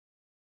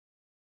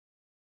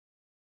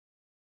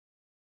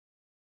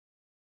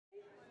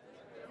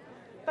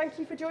Thank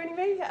you for joining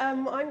me.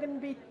 My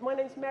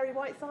name's Mary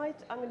Whiteside.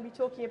 I'm going to be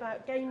talking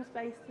about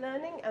games-based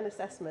learning and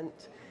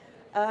assessment.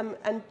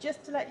 And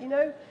just to let you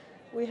know,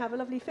 we have a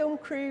lovely film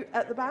crew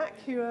at the back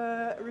who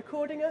are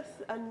recording us,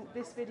 and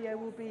this video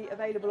will be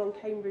available on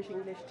Cambridge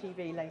English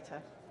TV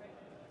later.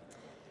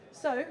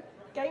 So,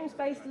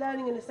 games-based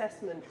learning and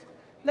assessment.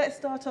 Let's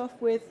start off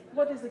with,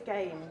 what is a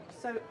game?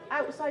 So,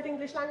 outside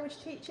English language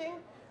teaching,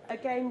 a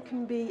game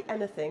can be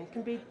anything. It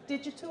can be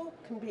digital,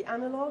 can be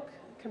analog,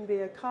 can be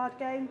a card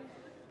game,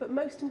 but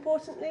most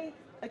importantly,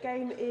 a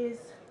game is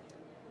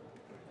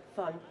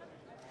fun.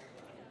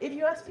 If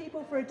you ask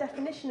people for a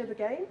definition of a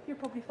game, you'll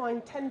probably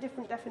find 10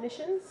 different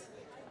definitions.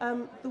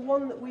 The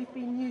one that we've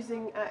been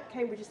using at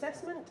Cambridge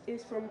Assessment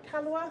is from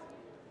Kalua,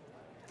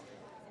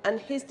 and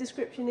his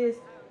description is,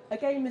 a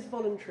game is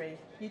voluntary.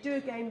 You do a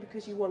game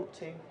because you want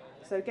to.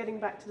 So getting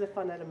back to the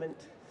fun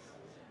element.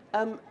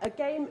 A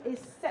game is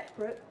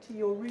separate to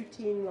your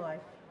routine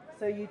life.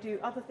 So you do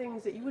other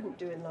things that you wouldn't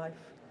do in life.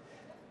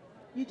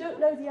 You don't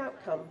know the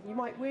outcome. You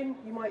might win,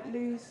 you might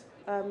lose,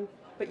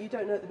 but you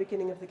don't know at the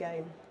beginning of the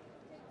game.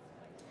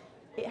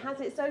 It has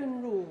its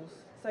own rules.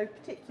 So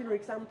particular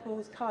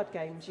examples, card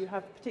games, you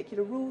have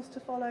particular rules to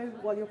follow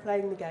while you're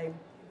playing the game.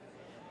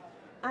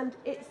 And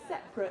it's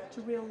separate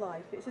to real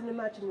life. It's an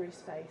imaginary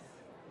space.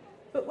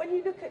 But when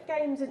you look at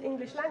games in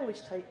English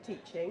language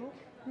teaching,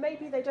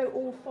 maybe they don't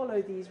all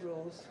follow these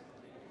rules.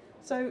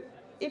 So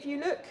if you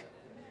look,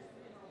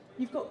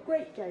 you've got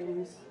great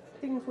games,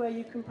 things where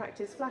you can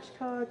practice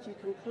flashcards, you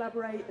can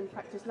collaborate and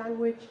practice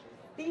language.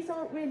 These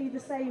aren't really the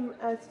same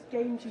as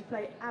games you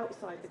play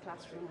outside the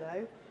classroom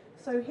though.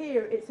 So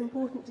here it's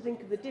important to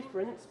think of the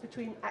difference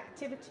between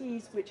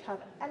activities which have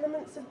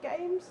elements of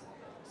games,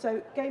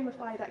 so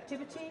gamified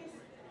activities,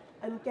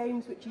 and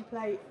games which you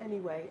play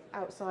anyway,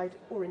 outside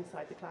or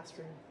inside the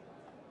classroom.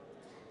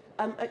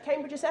 At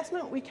Cambridge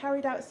Assessment, we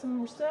carried out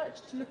some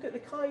research to look at the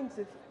kinds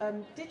of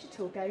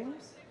digital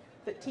games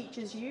that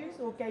teachers use,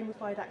 or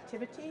gamified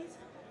activities,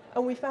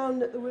 and we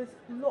found that there was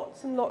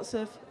lots and lots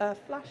of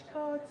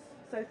flashcards,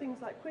 so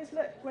things like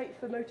Quizlet, great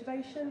for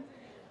motivation,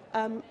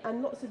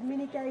 and lots of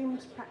mini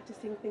games,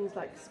 practicing things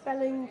like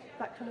spelling,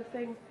 that kind of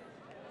thing.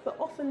 But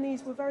often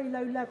these were very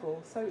low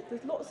level, so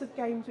there's lots of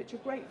games which are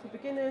great for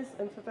beginners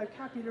and for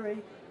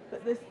vocabulary,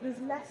 but there's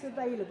less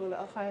available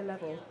at a higher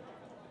level.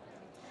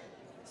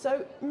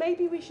 So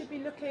maybe we should be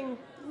looking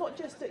not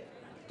just at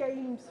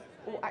games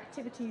or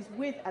activities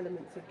with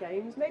elements of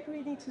games, maybe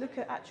we need to look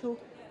at actual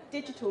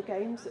digital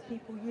games that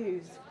people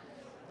use.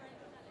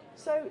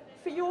 So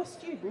for your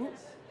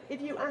students,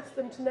 if you ask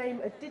them to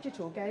name a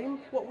digital game,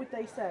 what would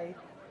they say?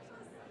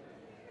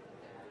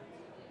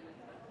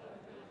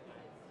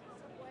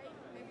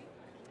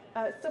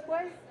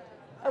 Subway?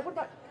 What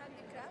about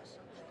Candy Crush?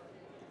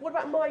 What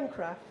about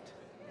Minecraft?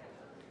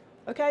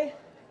 Okay,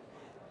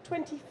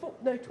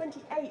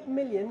 28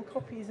 million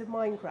copies of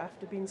Minecraft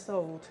have been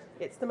sold.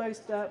 It's the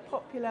most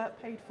popular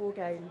paid-for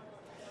game.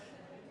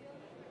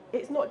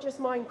 It's not just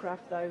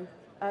Minecraft though.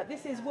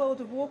 This is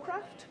World of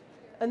Warcraft,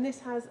 and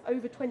this has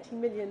over 20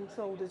 million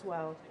sold as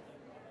well.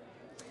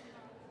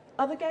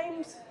 Other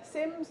games,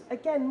 Sims,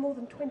 again more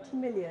than 20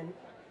 million.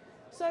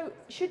 So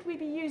should we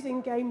be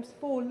using games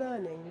for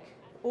learning,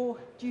 or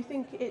do you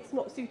think it's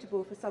not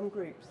suitable for some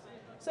groups?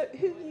 So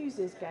who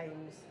uses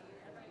games?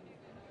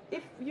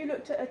 If you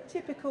looked at a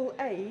typical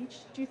age,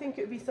 do you think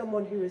it would be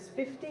someone who is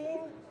 15,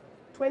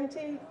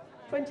 20,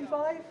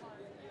 25?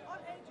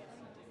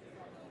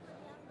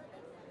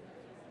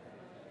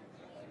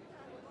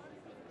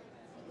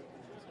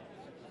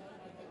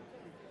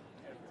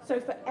 So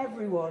for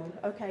everyone,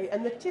 okay.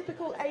 And the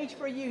typical age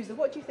for a user,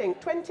 what do you think?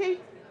 20?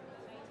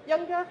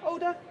 Younger?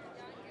 Older?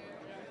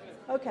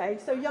 Okay,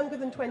 so younger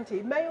than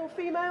 20. Male,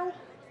 female,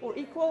 or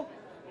equal?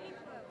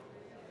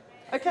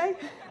 Okay,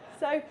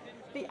 so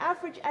the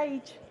average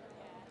age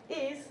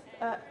is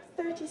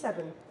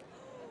 37.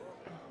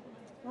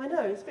 I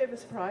know, it's a bit of a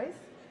surprise.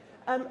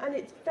 And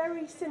it's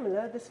very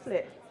similar, the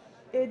split.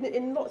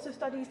 In lots of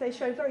studies, they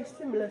show very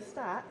similar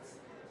stats.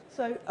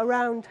 So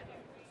around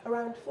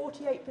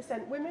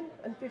 48% women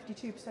and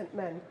 52%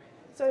 men.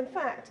 So in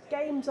fact,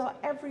 games are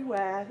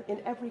everywhere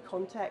in every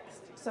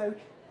context. So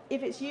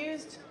if it's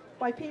used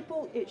by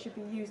people, it should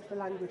be used for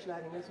language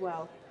learning as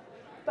well.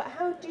 But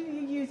how do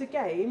you use a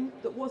game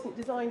that wasn't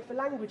designed for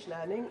language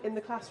learning in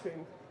the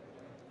classroom?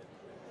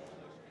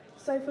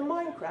 So for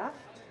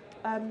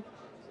Minecraft,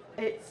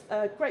 it's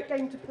a great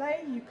game to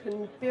play. You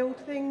can build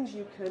things,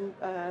 you can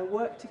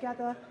work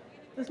together.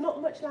 There's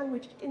not much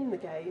language in the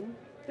game,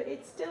 but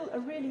it's still a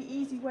really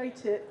easy way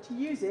to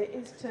use it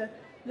is to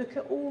look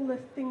at all the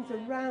things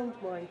around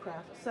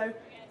Minecraft. So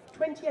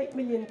 28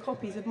 million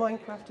copies of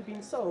Minecraft have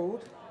been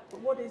sold,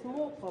 but what is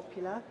more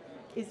popular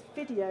is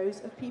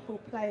videos of people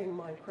playing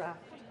Minecraft.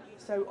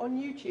 So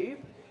on YouTube,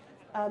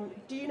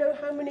 do you know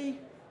how many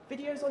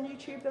videos on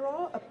YouTube there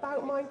are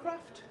about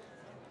Minecraft?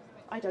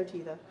 I don't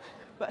either,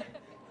 but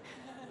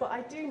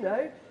I do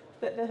know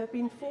that there have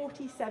been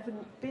 47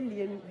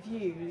 billion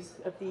views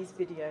of these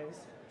videos.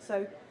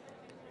 So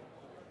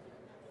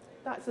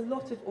that's a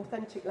lot of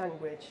authentic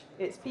language.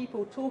 It's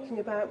people talking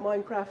about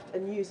Minecraft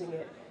and using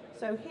it.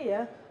 So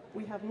here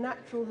we have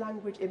natural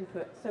language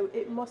input, so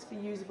it must be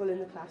usable in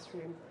the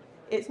classroom.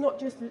 It's not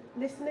just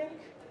listening.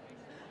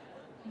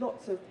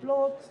 Lots of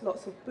blogs,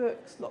 lots of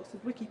books, lots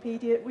of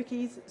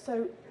wikis.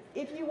 So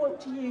if you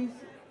want to use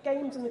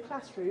games in the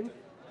classroom,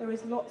 there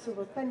is lots of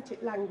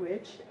authentic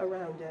language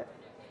around it.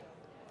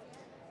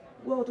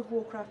 World of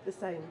Warcraft the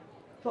same,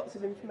 lots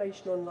of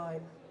information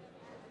online.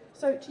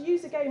 So to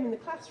use a game in the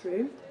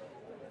classroom,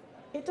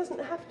 it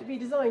doesn't have to be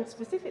designed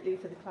specifically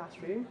for the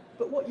classroom,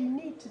 but what you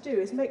need to do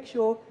is make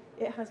sure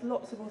it has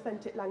lots of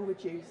authentic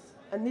language use.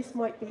 And this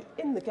might be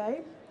in the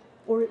game,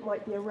 or it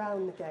might be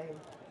around the game,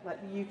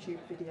 like the YouTube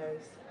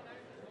videos.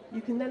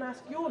 You can then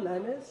ask your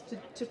learners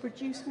to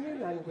produce new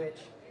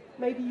language.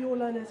 Maybe your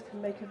learners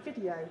can make a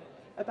video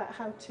about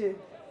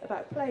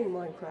about playing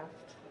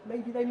Minecraft.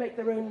 Maybe they make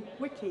their own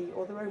wiki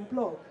or their own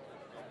blog.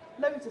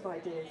 Loads of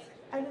ideas.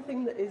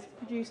 Anything that is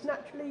produced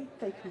naturally,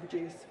 they can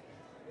produce.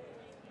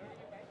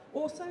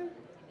 Also,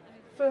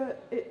 for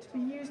it to be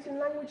used in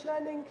language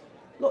learning,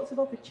 lots of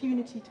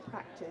opportunity to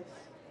practice.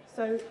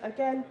 So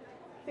again,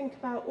 think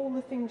about all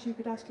the things you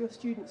could ask your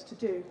students to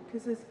do,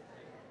 because there's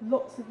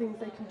lots of things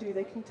they can do.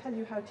 They can tell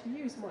you how to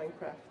use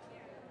Minecraft.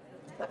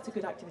 That's a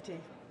good activity.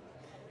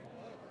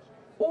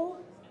 Or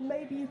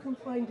maybe you can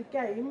find a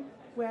game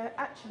where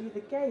actually the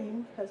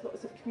game has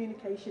lots of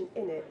communication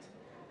in it.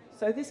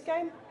 So this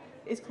game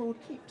is called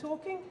Keep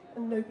Talking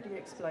and Nobody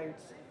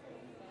Explodes.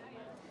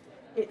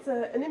 It's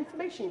an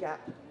information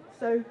gap.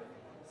 So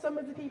some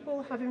of the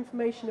people have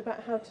information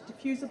about how to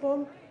defuse a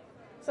bomb.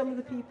 Some of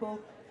the people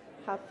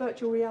have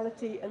virtual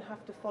reality and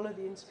have to follow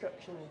the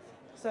instructions.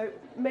 So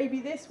maybe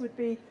this would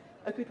be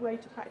a good way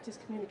to practice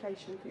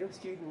communication for your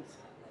students.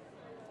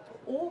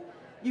 Or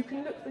you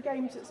can look for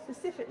games that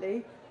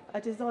specifically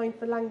are designed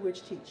for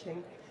language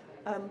teaching,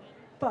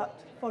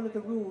 but follow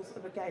the rules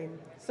of a game.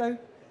 So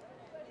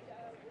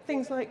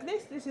things like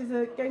this is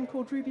a game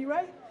called Ruby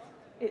Ray.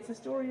 It's a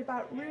story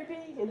about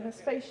Ruby in her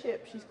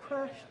spaceship. She's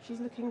crashed. She's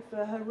looking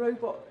for her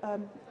robot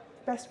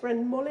best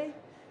friend Molly.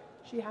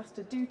 She has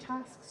to do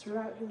tasks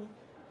throughout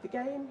the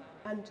game,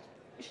 and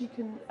she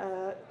can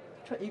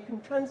you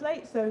can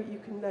translate, so you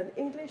can learn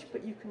English,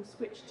 but you can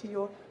switch to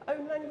your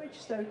own language,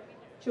 so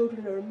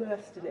children are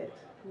immersed in it,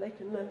 and they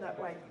can learn that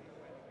way.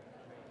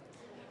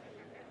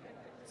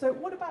 So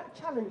what about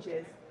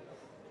challenges?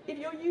 If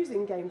you're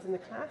using games in the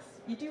class,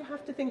 you do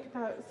have to think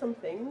about some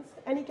things.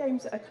 Any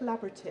games that are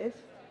collaborative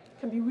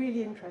can be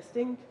really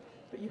interesting,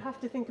 but you have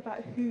to think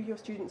about who your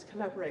students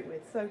collaborate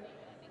with. So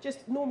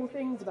just normal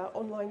things about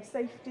online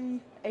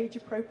safety, age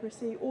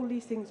appropriacy, all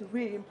these things are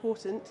really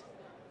important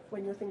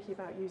when you're thinking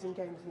about using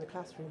games in the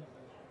classroom.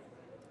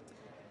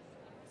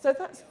 So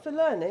that's for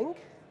learning.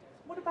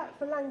 What about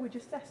for language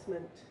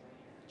assessment?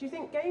 Do you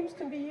think games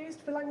can be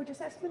used for language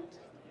assessment?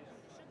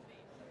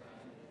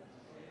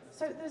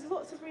 So there's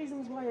lots of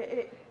reasons why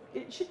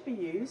it should be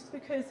used,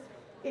 because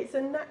it's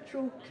a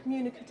natural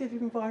communicative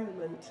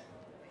environment.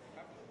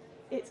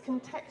 It's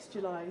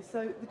contextualised,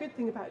 so the good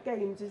thing about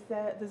games is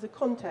there's a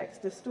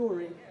context, a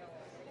story.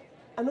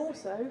 And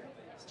also,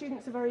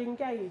 students are very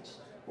engaged,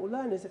 or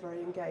learners are very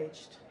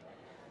engaged.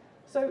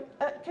 So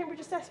at Cambridge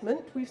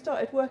Assessment, we've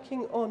started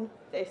working on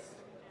this.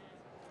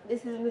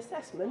 This is an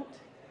assessment,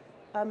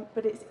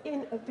 but it's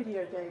in a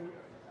video game.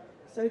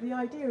 So the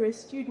idea is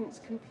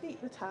students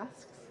complete the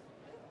tasks.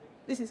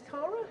 This is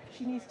Cara.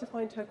 She needs to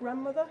find her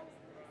grandmother,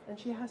 and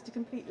she has to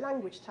complete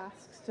language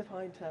tasks to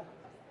find her.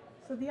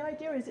 So the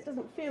idea is it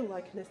doesn't feel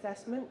like an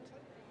assessment,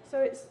 so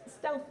it's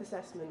stealth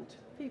assessment.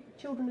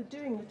 Children are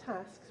doing the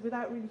tasks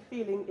without really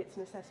feeling it's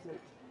an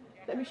assessment.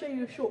 Let me show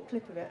you a short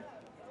clip of it.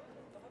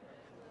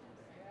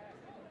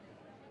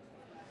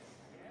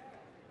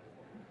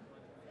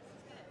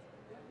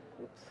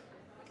 Oops.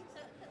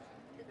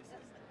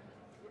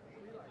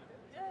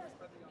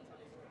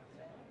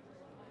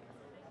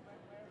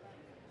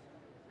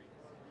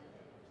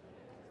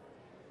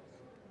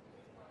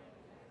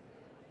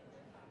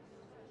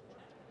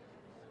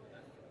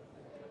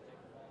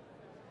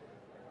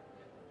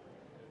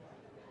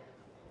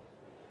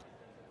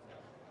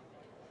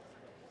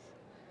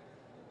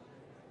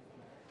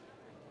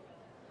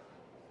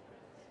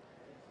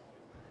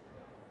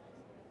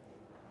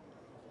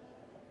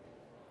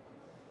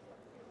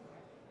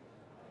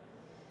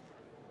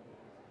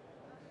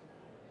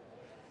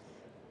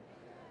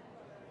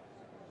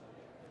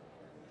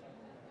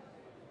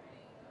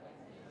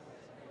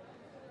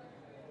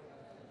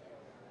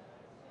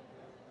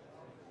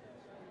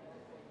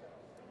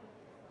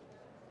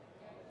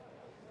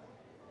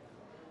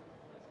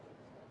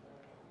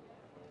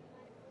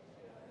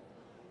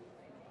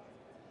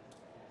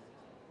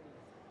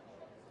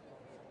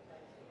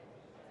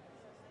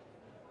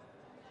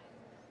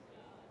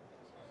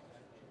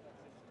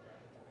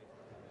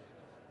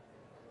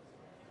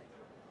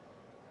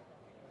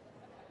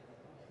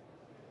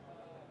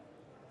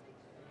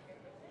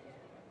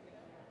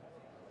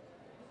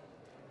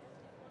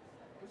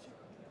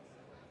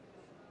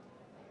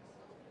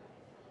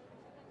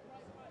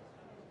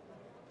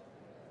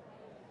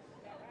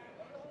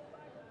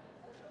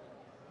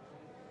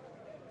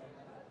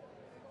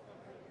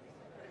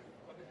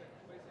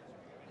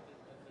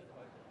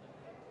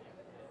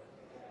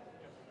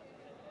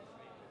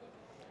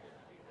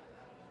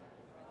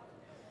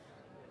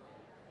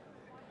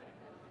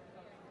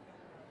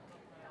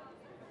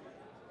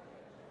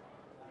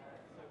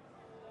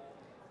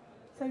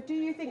 So do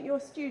you think your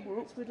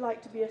students would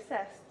like to be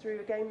assessed through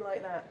a game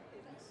like that?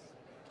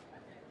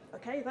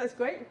 Okay, that's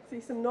great.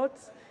 See some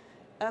nods.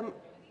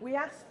 We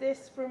asked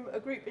this from a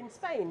group in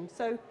Spain.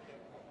 So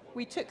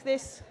we took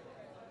this,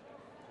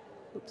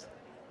 oops.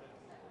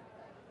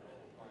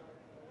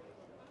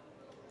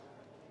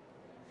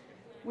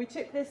 We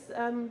took this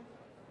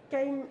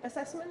game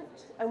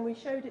assessment and we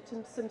showed it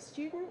to some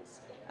students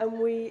and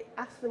we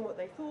asked them what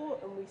they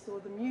thought and we saw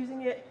them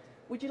using it.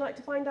 Would you like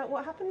to find out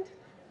what happened?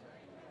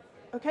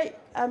 Okay,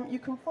 you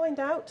can find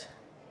out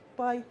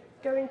by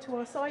going to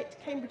our site,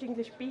 Cambridge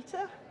English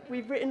Beta.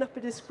 We've written up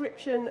a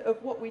description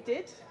of what we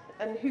did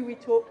and who we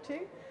talked to.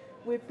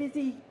 We're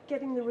busy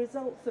getting the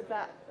results of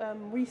that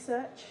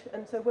research,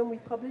 and so when we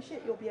publish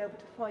it, you'll be able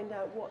to find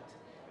out what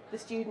the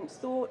students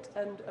thought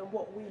and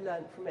what we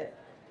learned from it.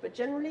 But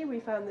generally, we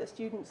found that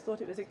students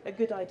thought it was a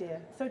good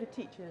idea. So did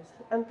teachers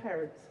and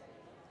parents.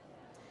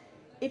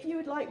 If you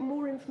would like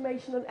more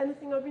information on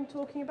anything I've been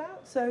talking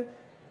about, so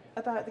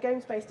about the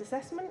games-based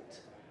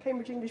assessment,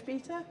 Cambridge English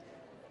Beta,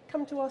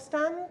 come to our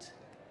stand.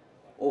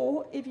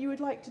 Or if you would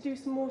like to do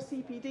some more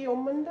CPD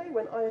on Monday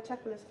when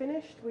IATEFL is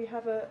finished, we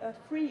have a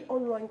free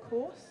online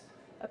course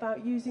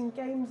about using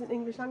games in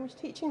English language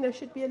teaching. There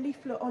should be a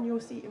leaflet on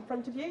your seat in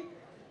front of you.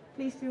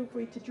 Please feel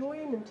free to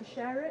join and to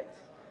share it.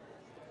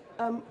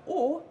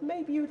 Or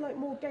maybe you would like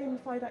more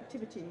gamified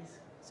activities.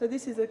 So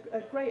this is a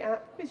great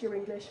app, Quiz Your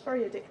English,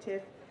 very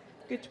addictive,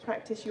 good to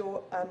practice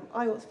your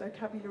IELTS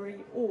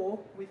vocabulary, or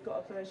we've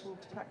got a version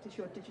to practice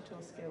your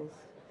digital skills.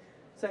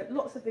 So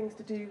lots of things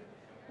to do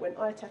when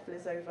IATEFL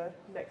is over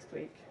next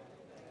week.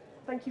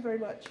 Thank you very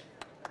much.